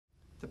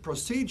The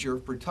procedure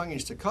for tonguing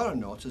staccato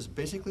notes is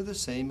basically the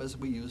same as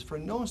we use for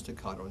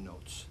non-staccato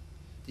notes.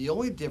 The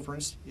only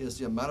difference is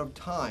the amount of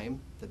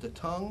time that the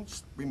tongue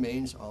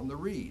remains on the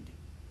reed.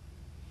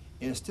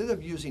 Instead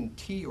of using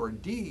T or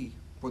D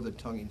for the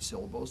tonguing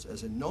syllables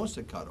as in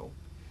non-staccato,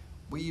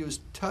 we use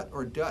tut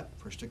or dut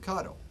for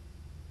staccato.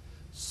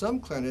 Some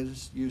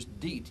clarinetists use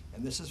deet,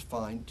 and this is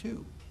fine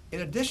too.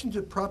 In addition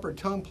to proper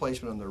tongue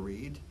placement on the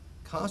reed,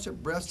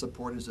 constant breath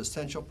support is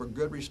essential for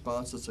good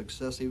response to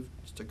successive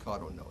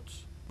staccato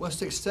notes. With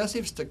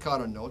successive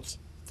staccato notes,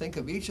 think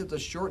of each of the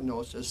short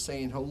notes as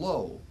saying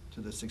hello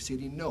to the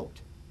succeeding note.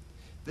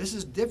 This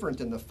is different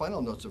than the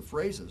final notes of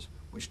phrases,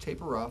 which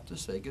taper off to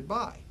say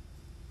goodbye.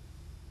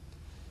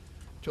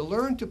 To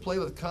learn to play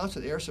with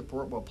constant air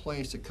support while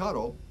playing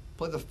staccato,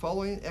 play the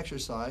following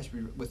exercise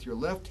with your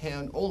left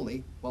hand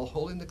only while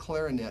holding the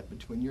clarinet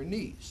between your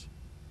knees.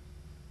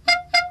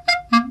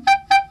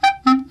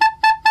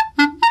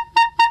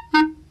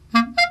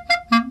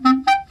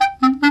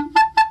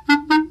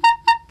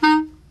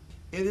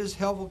 It is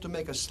helpful to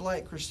make a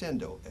slight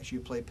crescendo as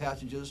you play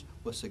passages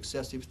with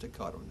successive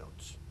staccato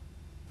notes.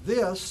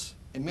 This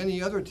and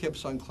many other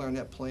tips on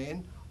clarinet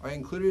playing are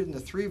included in the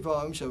 3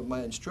 volumes of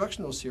my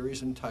instructional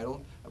series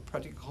entitled A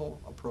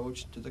Practical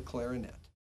Approach to the Clarinet.